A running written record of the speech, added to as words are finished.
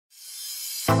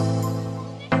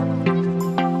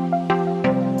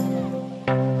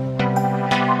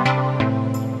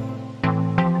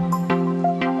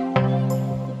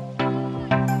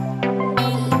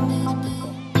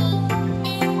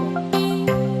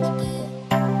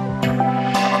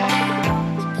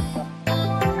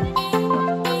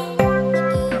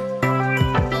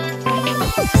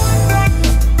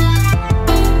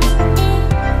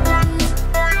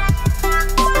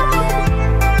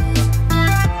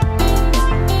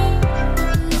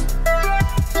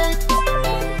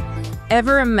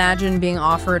ever imagine being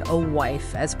offered a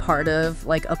wife as part of,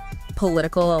 like, a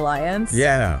political alliance?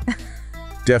 Yeah.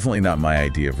 Definitely not my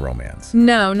idea of romance.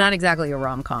 No, not exactly a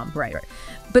rom-com, right.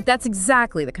 But that's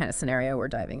exactly the kind of scenario we're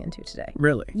diving into today.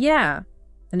 Really? Yeah.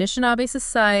 Anishinaabe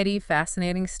society,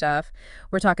 fascinating stuff.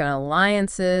 We're talking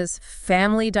alliances,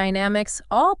 family dynamics,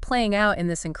 all playing out in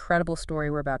this incredible story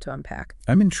we're about to unpack.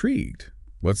 I'm intrigued.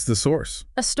 What's the source?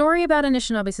 A story about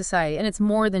Anishinaabe society, and it's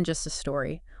more than just a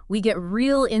story. We get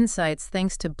real insights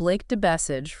thanks to Blake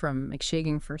DeBessage from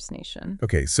McShagging First Nation.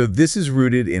 Okay, so this is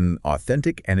rooted in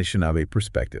authentic Anishinaabe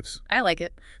perspectives. I like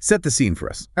it. Set the scene for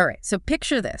us. All right, so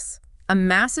picture this. A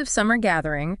massive summer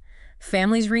gathering,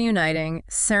 families reuniting,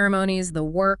 ceremonies, the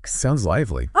works. Sounds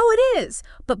lively. Oh, it is!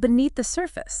 But beneath the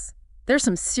surface, there's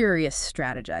some serious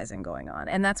strategizing going on.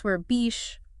 And that's where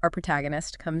Beesh, our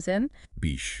protagonist, comes in.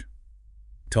 Beesh.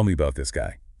 Tell me about this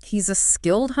guy. He's a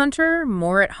skilled hunter,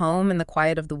 more at home in the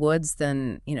quiet of the woods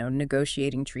than,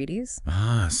 negotiating treaties.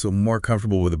 Ah, so more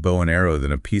comfortable with a bow and arrow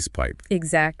than a peace pipe.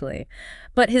 Exactly.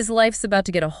 But his life's about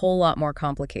to get a whole lot more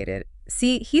complicated.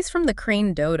 See, he's from the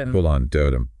Crane Dodem. Hold on,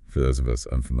 dodem, for those of us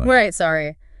unfamiliar. Right,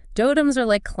 sorry. Dodems are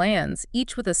like clans,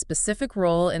 each with a specific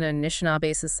role in an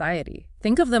Anishinaabe society.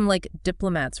 Think of them like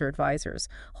diplomats or advisors,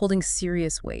 holding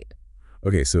serious weight.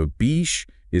 Okay, so Beesh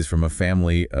is from a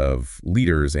family of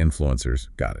leaders, influencers.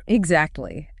 Got it.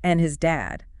 Exactly. And his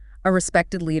dad, a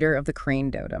respected leader of the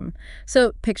Crane Dodem.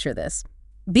 So picture this.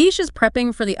 Beesh is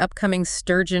prepping for the upcoming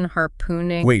sturgeon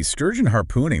harpooning. Wait, sturgeon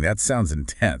harpooning? That sounds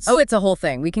intense. Oh, it's a whole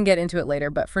thing. We can get into it later,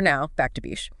 but for now, back to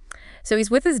Beesh. So he's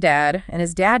with his dad, and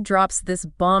his dad drops this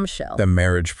bombshell. The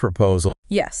marriage proposal.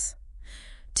 Yes.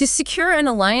 To secure an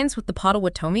alliance with the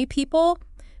Potawatomi people,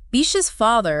 Beesh's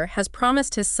father has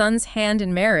promised his son's hand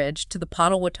in marriage to the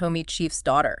Potawatomi chief's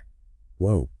daughter.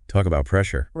 Whoa, talk about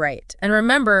pressure. Right. And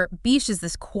remember, Beesh is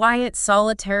this quiet,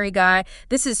 solitary guy.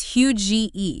 This is huge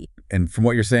GE. And from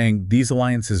what you're saying, these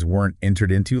alliances weren't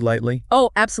entered into lightly? Oh,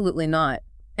 absolutely not.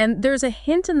 And there's a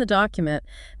hint in the document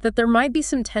that there might be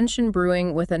some tension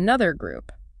brewing with another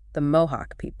group, the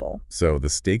Mohawk people. So the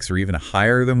stakes are even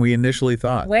higher than we initially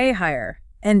thought. Way higher.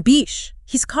 And Beesh,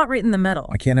 he's caught right in the middle.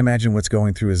 I can't imagine what's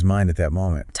going through his mind at that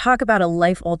moment. Talk about a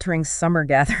life-altering summer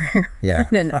gathering. Yeah.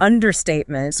 An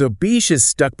understatement. So Beesh is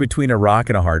stuck between a rock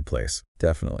and a hard place.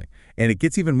 Definitely. And it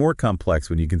gets even more complex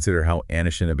when you consider how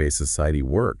Anishinaabe society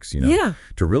works, Yeah.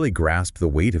 To really grasp the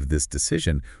weight of this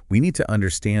decision, we need to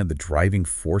understand the driving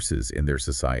forces in their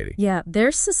society. Yeah,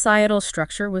 their societal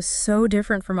structure was so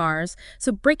different from ours.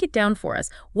 So break it down for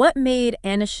us. What made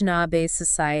Anishinaabe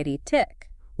society tick?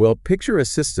 Well, picture a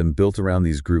system built around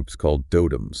these groups called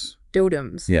dodems.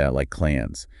 Dodems. Yeah, like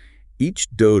clans. Each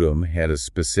dodem had a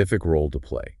specific role to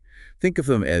play. Think of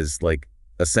them as like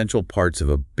essential parts of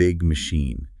a big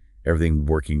machine, everything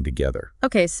working together.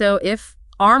 Okay, so if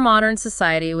our modern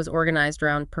society was organized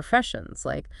around professions,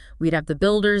 like we'd have the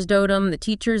builder's dodem, the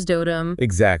teacher's dodem.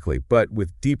 Exactly, but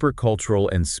with deeper cultural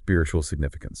and spiritual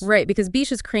significance. Right, because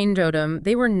Beesh's Crane Dodem,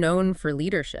 they were known for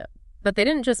leadership. But they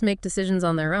didn't just make decisions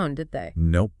on their own, did they?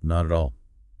 Nope, not at all.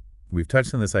 We've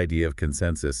touched on this idea of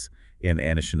consensus in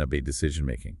Anishinaabe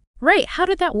decision-making. Right, how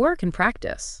did that work in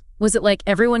practice? Was it like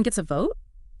everyone gets a vote?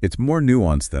 It's more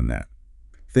nuanced than that.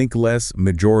 Think less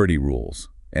majority rules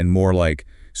and more like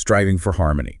striving for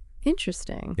harmony.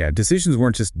 Interesting. Yeah, decisions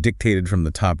weren't just dictated from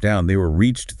the top down. They were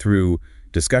reached through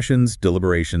discussions,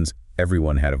 deliberations.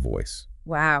 Everyone had a voice.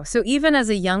 Wow. So even as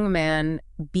a young man,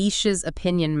 Beesh's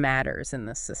opinion matters in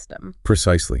this system.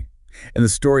 Precisely. And the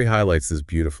story highlights this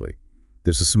beautifully.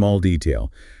 There's a small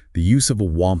detail, the use of a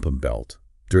wampum belt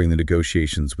during the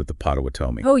negotiations with the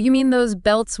Potawatomi. Oh, you mean those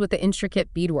belts with the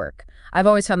intricate beadwork? I've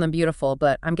always found them beautiful,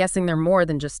 but I'm guessing they're more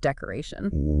than just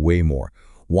decoration. Way more.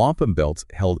 Wampum belts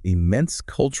held immense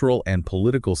cultural and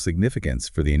political significance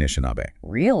for the Anishinaabe.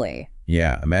 Really?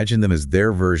 Yeah, imagine them as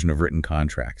their version of written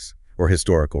contracts or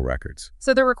historical records.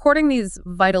 So they're recording these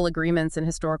vital agreements and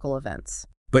historical events.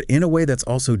 But in a way that's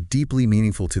also deeply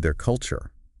meaningful to their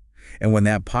culture. And when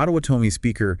that Potawatomi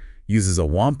speaker uses a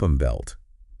wampum belt,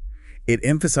 it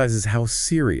emphasizes how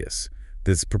serious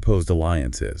this proposed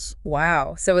alliance is.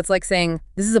 Wow. So it's like saying,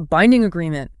 this is a binding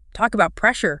agreement. Talk about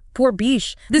pressure. Poor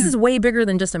Beesh. This is way bigger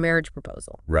than just a marriage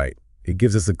proposal. Right. It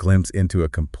gives us a glimpse into a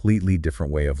completely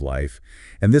different way of life.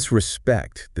 And this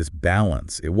respect, this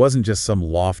balance, it wasn't just some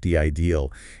lofty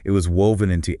ideal. It was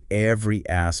woven into every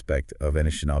aspect of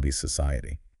Anishinaabe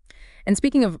society. And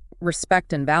speaking of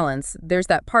respect and balance, there's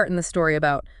that part in the story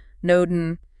about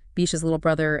Nodin, Beesh's little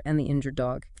brother and the injured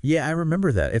dog. Yeah, I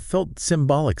remember that. It felt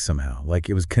symbolic somehow, like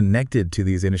it was connected to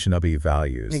these Anishinaabe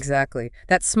values. Exactly.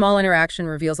 That small interaction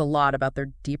reveals a lot about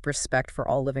their deep respect for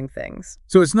all living things.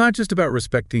 So it's not just about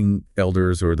respecting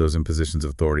elders or those in positions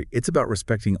of authority. It's about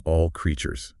respecting all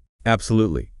creatures.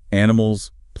 Absolutely.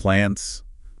 Animals, plants,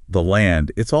 the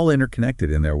land, it's all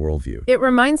interconnected in their worldview. It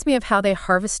reminds me of how they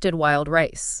harvested wild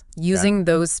rice, using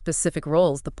those specific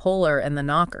roles, the puller and the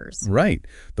knockers. Right.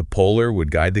 The polar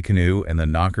would guide the canoe, and the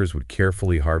knockers would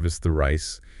carefully harvest the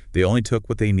rice. They only took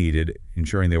what they needed,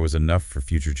 ensuring there was enough for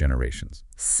future generations.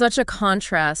 Such a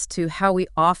contrast to how we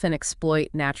often exploit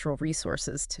natural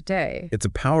resources today. It's a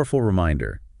powerful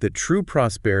reminder that true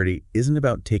prosperity isn't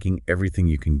about taking everything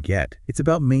you can get. It's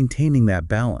about maintaining that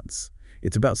balance.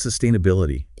 It's about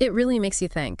sustainability. It really makes you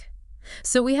think.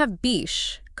 So we have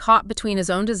Beesh, caught between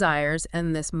his own desires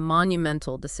and this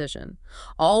monumental decision,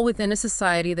 all within a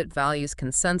society that values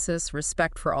consensus,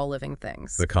 respect for all living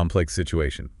things. The complex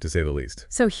situation, to say the least.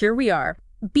 So here we are.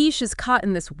 Beesh is caught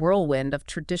in this whirlwind of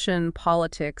tradition,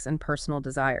 politics, and personal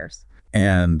desires.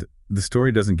 And the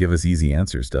story doesn't give us easy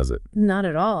answers, does it? Not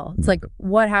at all. It's like,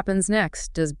 what happens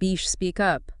next? Does Beesh speak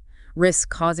up, risk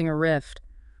causing a rift,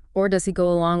 or does he go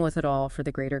along with it all for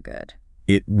the greater good?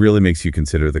 It really makes you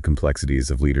consider the complexities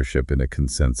of leadership in a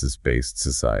consensus-based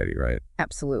society, right?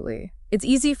 Absolutely. It's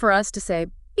easy for us to say,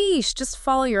 Beesh, just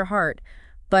follow your heart.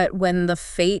 But when the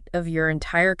fate of your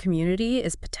entire community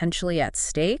is potentially at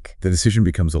stake, the decision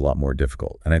becomes a lot more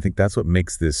difficult. And I think that's what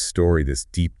makes this story, this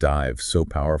deep dive, so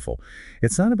powerful.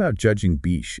 It's not about judging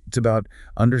Beesh. It's about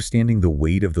understanding the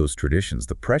weight of those traditions,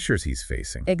 the pressures he's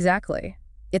facing. Exactly.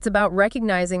 It's about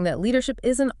recognizing that leadership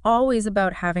isn't always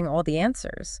about having all the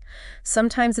answers.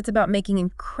 Sometimes it's about making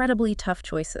incredibly tough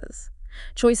choices.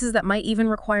 Choices that might even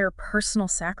require personal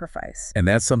sacrifice. And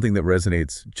that's something that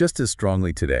resonates just as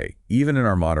strongly today, even in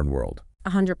our modern world.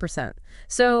 100%.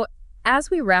 So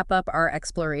as we wrap up our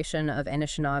exploration of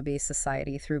Anishinaabe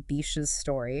society through Beesh's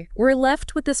story, we're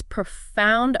left with this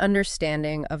profound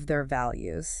understanding of their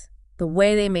values, the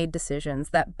way they made decisions,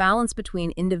 that balance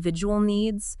between individual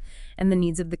needs and the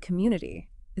needs of the community.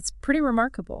 It's pretty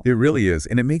remarkable. It really is.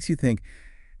 And it makes you think,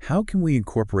 how can we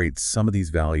incorporate some of these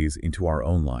values into our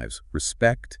own lives?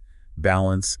 Respect,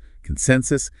 balance,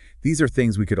 consensus. These are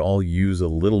things we could all use a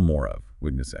little more of,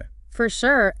 wouldn't you say? For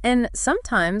sure. And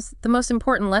sometimes the most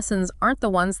important lessons aren't the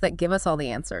ones that give us all the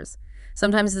answers.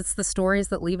 Sometimes it's the stories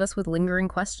that leave us with lingering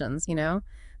questions,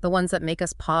 the ones that make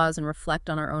us pause and reflect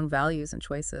on our own values and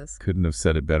choices. Couldn't have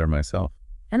said it better myself.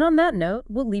 And on that note,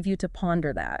 we'll leave you to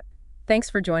ponder that. Thanks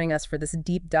for joining us for this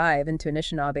deep dive into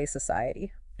Anishinaabe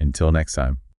society. Until next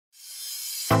time.